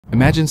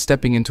Imagine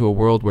stepping into a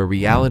world where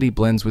reality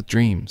blends with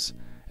dreams,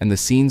 and the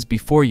scenes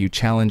before you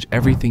challenge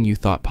everything you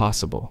thought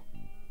possible.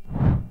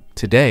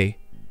 Today,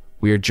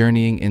 we are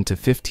journeying into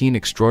 15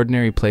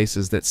 extraordinary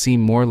places that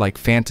seem more like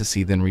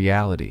fantasy than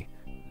reality.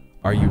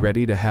 Are you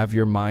ready to have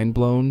your mind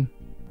blown?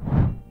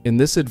 In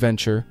this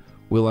adventure,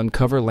 we'll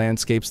uncover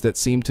landscapes that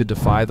seem to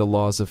defy the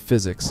laws of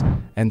physics,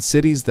 and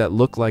cities that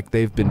look like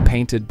they've been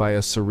painted by a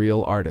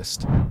surreal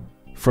artist.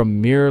 From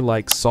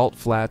mirror-like salt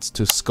flats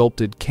to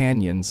sculpted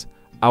canyons,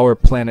 our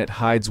planet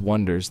hides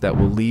wonders that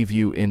will leave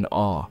you in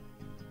awe.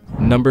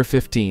 Number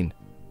 15.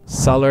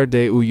 Salar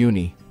de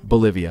Uyuni,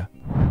 Bolivia.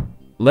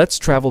 Let's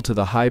travel to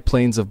the high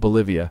plains of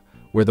Bolivia,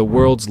 where the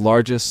world's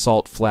largest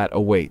salt flat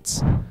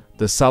awaits.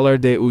 The Salar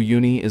de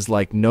Uyuni is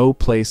like no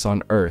place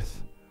on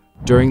Earth.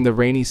 During the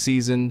rainy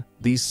season,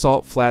 these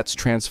salt flats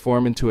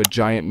transform into a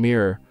giant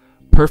mirror,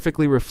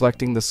 perfectly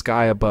reflecting the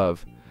sky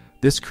above.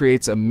 This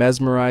creates a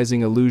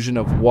mesmerizing illusion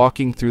of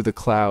walking through the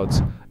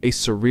clouds, a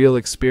surreal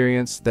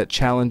experience that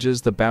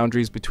challenges the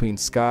boundaries between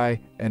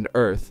sky and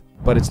earth.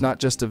 But it's not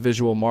just a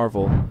visual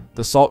marvel.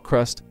 The salt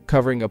crust,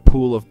 covering a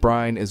pool of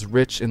brine, is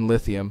rich in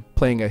lithium,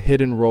 playing a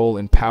hidden role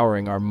in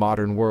powering our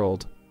modern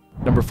world.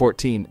 Number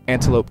 14.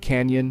 Antelope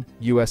Canyon,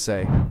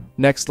 USA.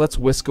 Next, let's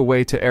whisk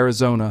away to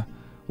Arizona,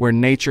 where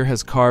nature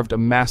has carved a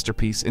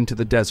masterpiece into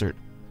the desert.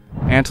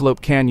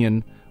 Antelope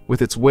Canyon,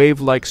 with its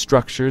wave-like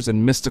structures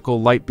and mystical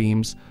light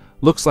beams,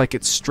 looks like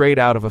it's straight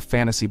out of a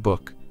fantasy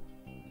book.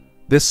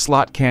 This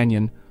slot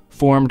canyon,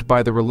 formed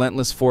by the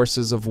relentless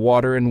forces of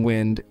water and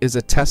wind, is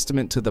a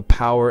testament to the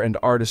power and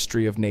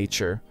artistry of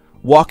nature.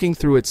 Walking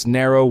through its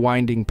narrow,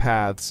 winding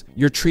paths,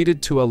 you're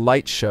treated to a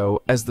light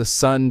show as the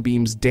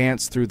sunbeams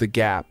dance through the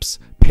gaps,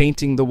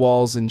 painting the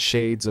walls in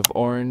shades of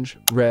orange,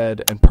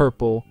 red, and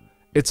purple.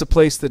 It's a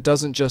place that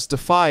doesn't just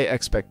defy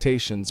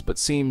expectations, but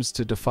seems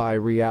to defy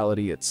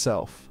reality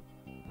itself.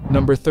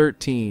 Number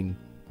 13.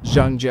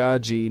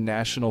 Zhangjiajie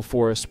National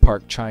Forest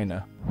Park,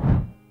 China.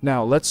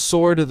 Now, let's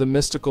soar to the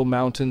mystical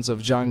mountains of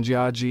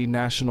Zhangjiajie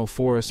National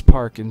Forest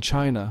Park in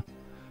China,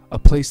 a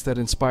place that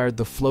inspired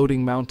the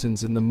floating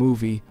mountains in the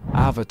movie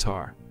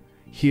Avatar.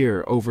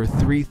 Here, over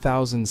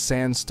 3,000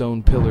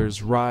 sandstone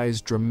pillars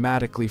rise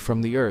dramatically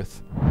from the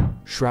earth,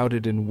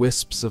 shrouded in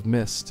wisps of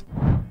mist,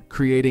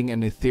 creating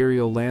an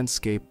ethereal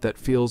landscape that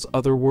feels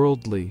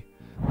otherworldly.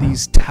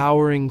 These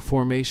towering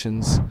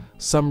formations,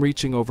 some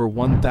reaching over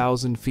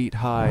 1,000 feet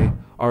high,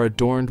 are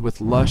adorned with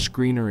lush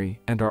greenery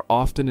and are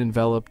often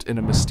enveloped in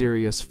a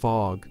mysterious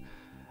fog,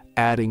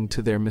 adding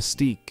to their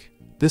mystique.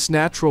 This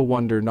natural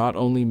wonder not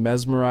only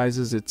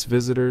mesmerizes its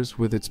visitors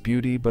with its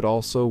beauty, but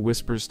also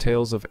whispers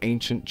tales of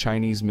ancient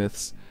Chinese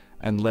myths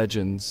and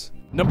legends.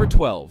 Number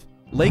 12.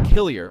 Lake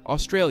Hillier,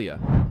 Australia.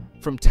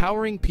 From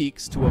towering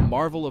peaks to a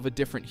marvel of a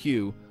different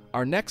hue,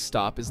 our next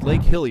stop is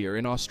Lake Hillier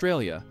in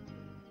Australia.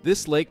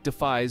 This lake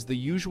defies the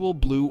usual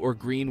blue or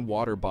green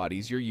water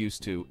bodies you're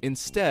used to.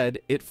 Instead,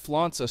 it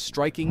flaunts a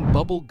striking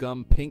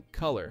bubblegum pink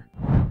color.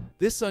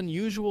 This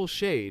unusual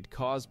shade,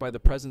 caused by the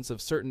presence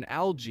of certain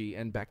algae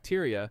and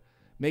bacteria,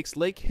 makes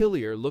Lake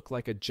Hillier look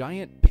like a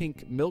giant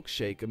pink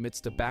milkshake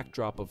amidst a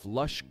backdrop of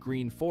lush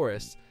green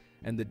forests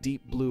and the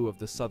deep blue of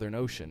the Southern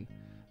Ocean.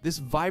 This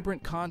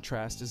vibrant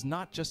contrast is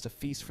not just a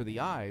feast for the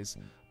eyes,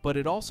 but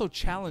it also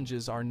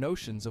challenges our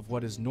notions of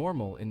what is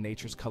normal in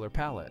nature's color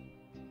palette.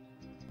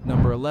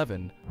 Number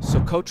 11.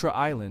 Socotra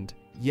Island,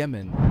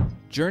 Yemen.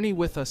 Journey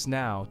with us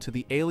now to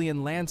the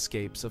alien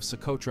landscapes of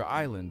Socotra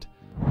Island,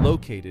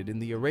 located in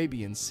the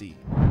Arabian Sea.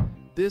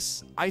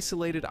 This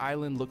isolated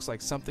island looks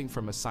like something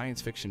from a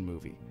science fiction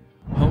movie.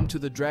 Home to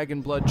the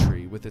dragon blood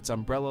tree with its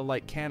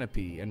umbrella-like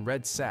canopy and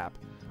red sap,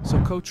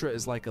 Socotra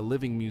is like a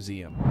living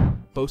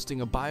museum,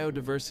 boasting a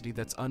biodiversity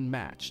that's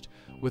unmatched,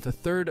 with a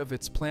third of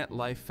its plant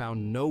life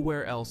found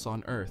nowhere else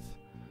on Earth.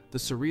 The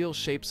surreal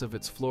shapes of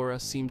its flora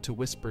seem to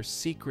whisper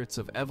secrets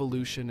of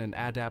evolution and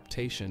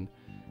adaptation,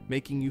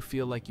 making you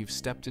feel like you've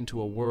stepped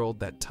into a world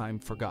that time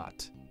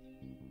forgot.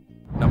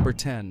 Number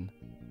 10.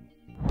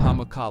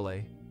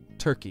 Pamukkale,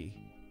 Turkey.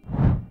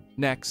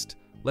 Next,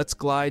 let's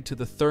glide to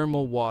the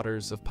thermal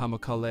waters of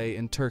Pamukkale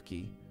in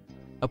Turkey,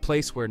 a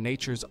place where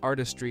nature's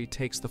artistry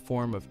takes the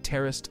form of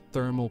terraced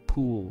thermal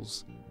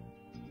pools.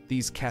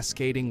 These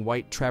cascading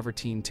white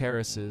travertine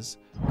terraces,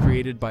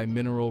 created by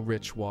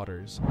mineral-rich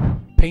waters,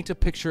 paint a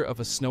picture of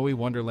a snowy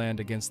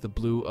wonderland against the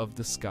blue of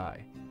the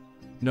sky.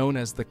 Known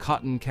as the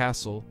Cotton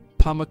Castle,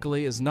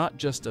 Pamukkale is not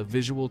just a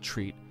visual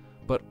treat,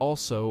 but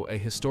also a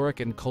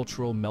historic and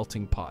cultural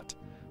melting pot,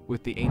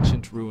 with the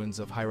ancient ruins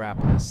of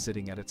Hierapolis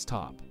sitting at its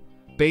top.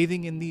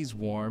 Bathing in these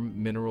warm,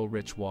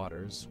 mineral-rich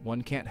waters,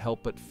 one can't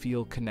help but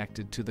feel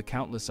connected to the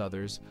countless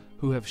others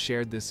who have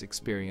shared this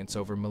experience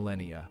over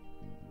millennia.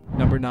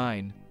 Number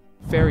 9.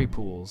 Fairy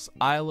Pools,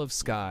 Isle of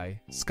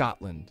Skye,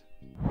 Scotland.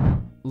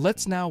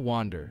 Let's now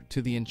wander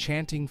to the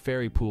enchanting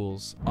fairy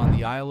pools on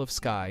the Isle of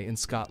Skye in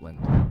Scotland.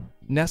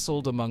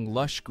 Nestled among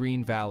lush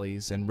green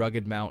valleys and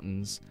rugged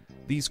mountains,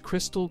 these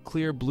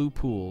crystal-clear blue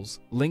pools,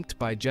 linked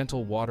by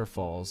gentle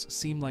waterfalls,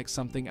 seem like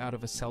something out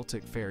of a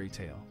Celtic fairy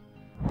tale.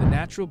 The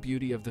natural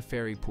beauty of the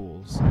fairy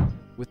pools,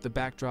 with the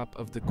backdrop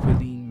of the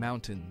Quilleen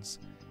Mountains,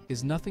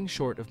 is nothing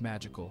short of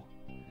magical.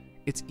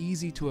 It's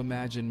easy to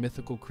imagine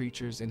mythical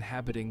creatures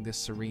inhabiting this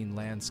serene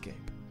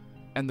landscape,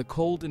 and the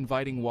cold,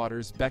 inviting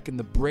waters beckon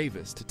the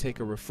bravest to take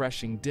a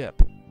refreshing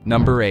dip.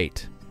 Number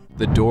 8.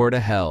 The Door to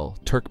Hell,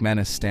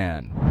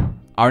 Turkmenistan.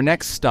 Our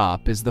next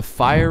stop is the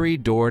fiery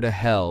Door to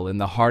Hell in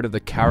the heart of the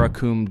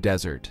Karakum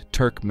Desert,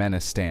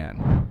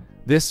 Turkmenistan.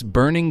 This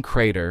burning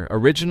crater,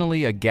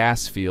 originally a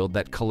gas field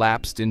that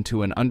collapsed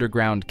into an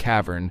underground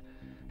cavern,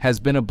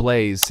 has been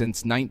ablaze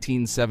since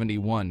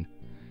 1971.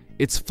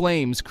 Its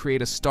flames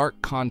create a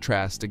stark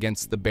contrast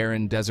against the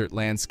barren desert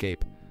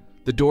landscape.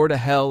 The Door to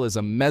Hell is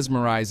a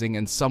mesmerizing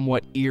and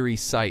somewhat eerie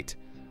sight,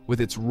 with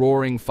its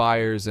roaring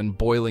fires and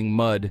boiling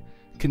mud,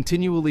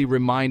 continually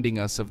reminding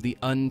us of the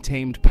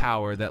untamed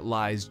power that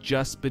lies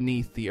just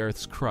beneath the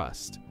Earth's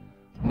crust.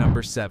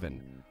 Number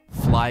 7.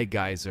 Fly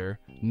Geyser,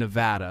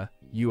 Nevada,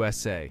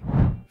 USA.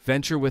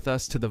 Venture with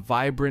us to the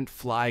vibrant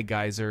Fly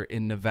Geyser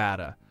in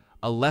Nevada,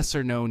 a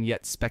lesser-known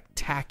yet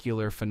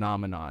spectacular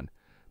phenomenon.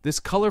 This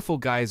colorful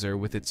geyser,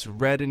 with its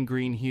red and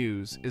green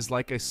hues, is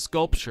like a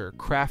sculpture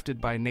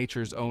crafted by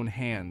nature's own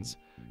hands.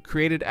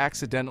 Created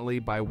accidentally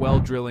by well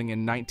drilling in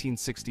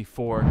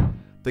 1964,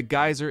 the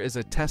geyser is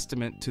a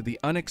testament to the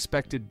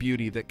unexpected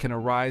beauty that can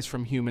arise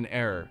from human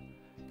error.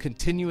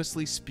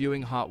 Continuously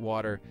spewing hot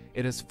water,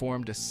 it has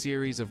formed a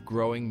series of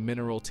growing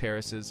mineral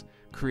terraces,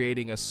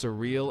 creating a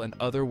surreal and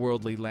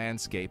otherworldly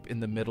landscape in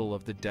the middle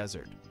of the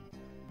desert.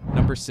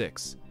 Number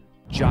 6.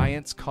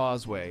 Giant's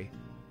Causeway,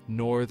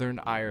 Northern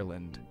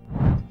Ireland.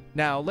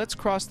 Now, let's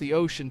cross the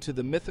ocean to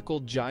the mythical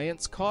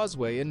Giant's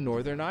Causeway in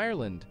Northern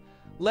Ireland.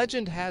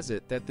 Legend has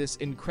it that this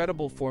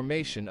incredible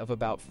formation of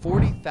about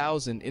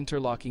 40,000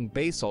 interlocking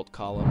basalt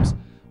columns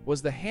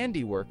was the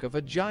handiwork of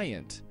a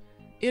giant.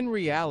 In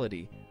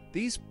reality,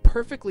 these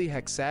perfectly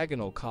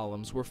hexagonal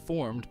columns were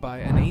formed by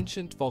an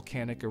ancient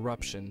volcanic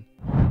eruption.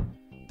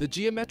 The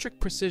geometric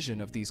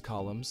precision of these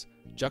columns,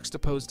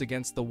 juxtaposed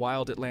against the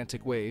wild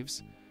Atlantic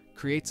waves,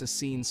 creates a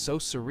scene so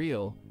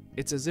surreal,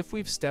 it's as if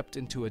we've stepped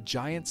into a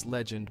giant's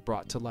legend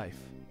brought to life.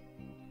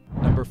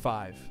 Number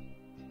 5.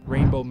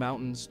 Rainbow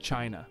Mountains,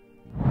 China.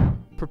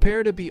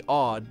 Prepare to be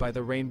awed by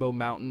the Rainbow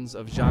Mountains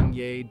of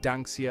Zhangye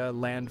Dangxia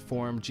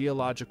Landform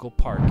Geological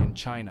Park in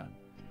China.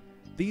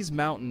 These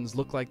mountains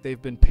look like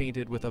they've been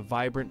painted with a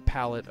vibrant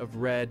palette of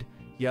red,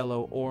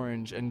 yellow,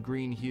 orange, and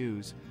green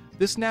hues.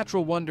 This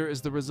natural wonder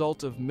is the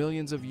result of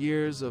millions of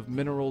years of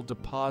mineral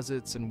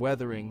deposits and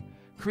weathering,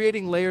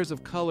 creating layers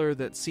of color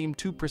that seem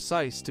too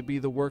precise to be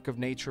the work of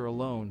nature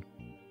alone.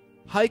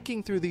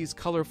 Hiking through these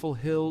colorful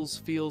hills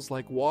feels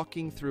like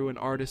walking through an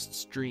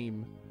artist's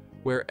dream,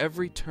 where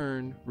every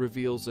turn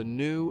reveals a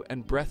new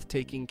and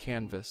breathtaking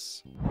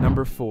canvas.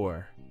 Number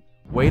 4.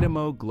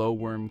 Waitomo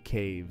Glowworm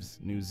Caves,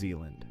 New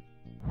Zealand.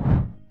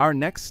 Our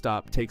next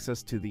stop takes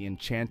us to the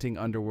enchanting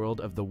underworld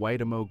of the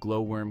Waitomo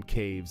Glowworm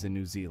Caves in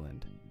New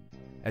Zealand.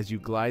 As you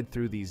glide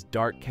through these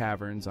dark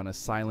caverns on a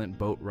silent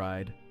boat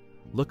ride,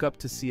 look up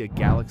to see a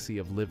galaxy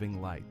of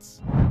living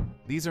lights.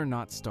 These are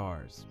not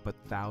stars, but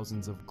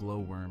thousands of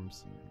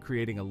glowworms,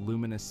 creating a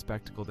luminous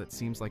spectacle that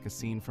seems like a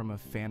scene from a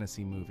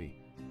fantasy movie.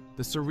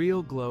 The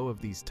surreal glow of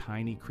these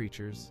tiny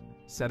creatures,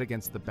 set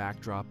against the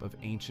backdrop of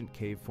ancient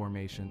cave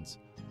formations,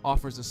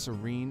 offers a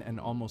serene and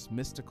almost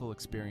mystical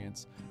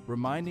experience,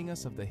 reminding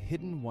us of the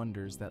hidden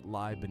wonders that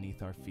lie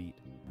beneath our feet.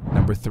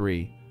 Number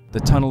 3. The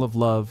Tunnel of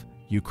Love,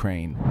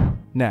 Ukraine.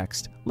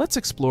 Next, let's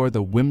explore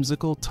the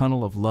whimsical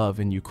Tunnel of Love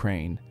in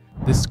Ukraine.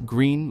 This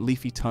green,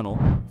 leafy tunnel,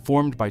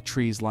 formed by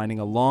trees lining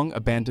a long,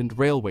 abandoned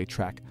railway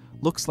track,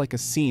 looks like a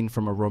scene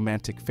from a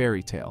romantic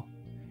fairy tale.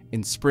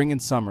 In spring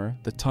and summer,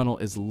 the tunnel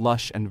is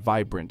lush and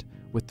vibrant,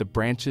 with the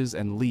branches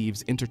and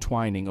leaves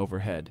intertwining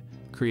overhead,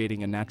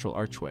 creating a natural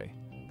archway.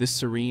 This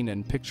serene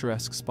and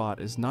picturesque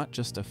spot is not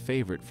just a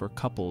favorite for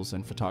couples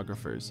and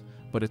photographers,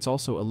 but it's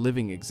also a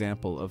living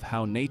example of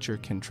how nature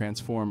can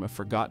transform a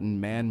forgotten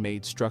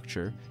man-made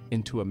structure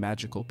into a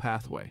magical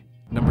pathway.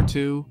 Number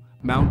 2.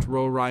 Mount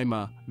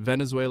Roraima,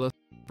 Venezuela,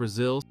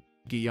 Brazil,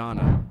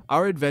 Guyana.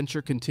 Our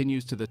adventure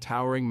continues to the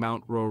towering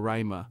Mount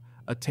Roraima,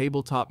 a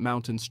tabletop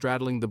mountain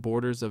straddling the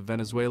borders of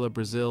Venezuela,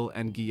 Brazil,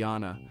 and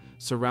Guyana,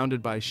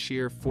 surrounded by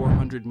sheer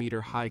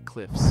 400-meter-high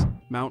cliffs.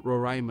 Mount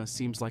Roraima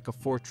seems like a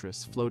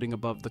fortress floating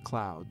above the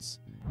clouds.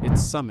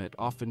 Its summit,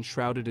 often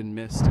shrouded in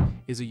mist,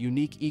 is a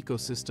unique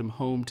ecosystem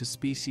home to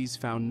species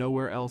found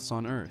nowhere else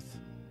on Earth.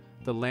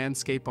 The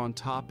landscape on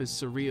top is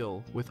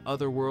surreal, with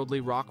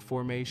otherworldly rock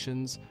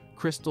formations,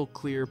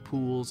 crystal-clear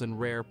pools, and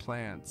rare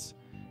plants.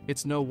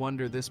 It's no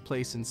wonder this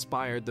place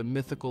inspired the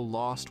mythical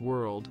Lost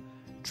World.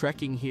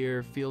 Trekking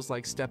here feels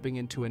like stepping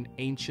into an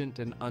ancient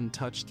and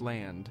untouched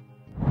land.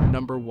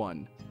 Number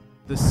 1.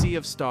 The Sea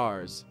of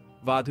Stars,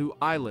 Vadhu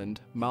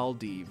Island,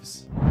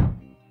 Maldives.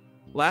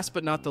 Last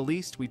but not the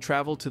least, we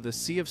travel to the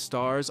Sea of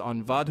Stars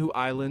on Vadhu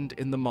Island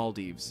in the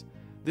Maldives.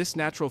 This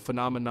natural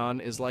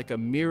phenomenon is like a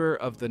mirror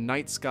of the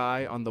night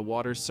sky on the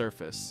water's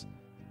surface.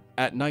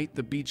 At night,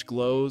 the beach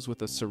glows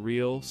with a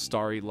surreal,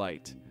 starry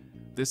light.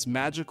 This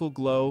magical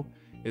glow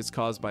is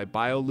caused by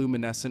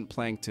bioluminescent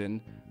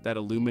plankton that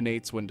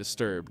illuminates when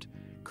disturbed,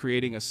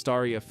 creating a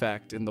starry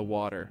effect in the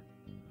water.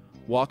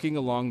 Walking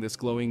along this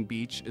glowing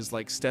beach is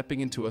like stepping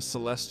into a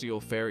celestial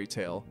fairy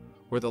tale,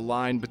 where the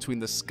line between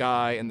the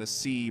sky and the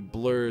sea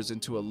blurs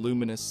into a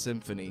luminous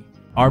symphony.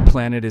 Our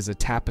planet is a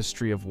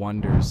tapestry of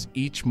wonders,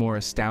 each more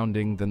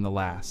astounding than the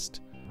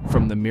last.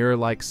 From the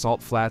mirror-like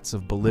salt flats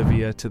of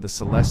Bolivia to the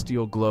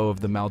celestial glow of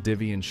the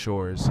Maldivian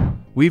shores,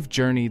 we've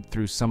journeyed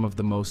through some of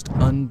the most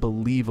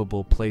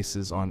unbelievable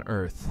places on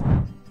Earth.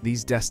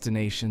 These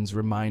destinations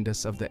remind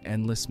us of the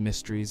endless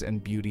mysteries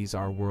and beauties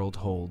our world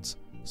holds.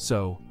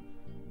 So,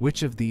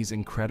 which of these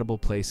incredible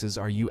places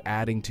are you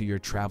adding to your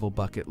travel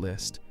bucket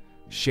list?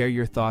 Share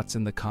your thoughts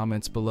in the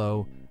comments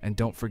below, and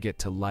don't forget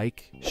to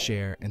like,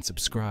 share, and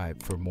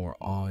subscribe for more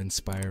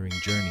awe-inspiring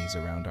journeys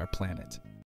around our planet.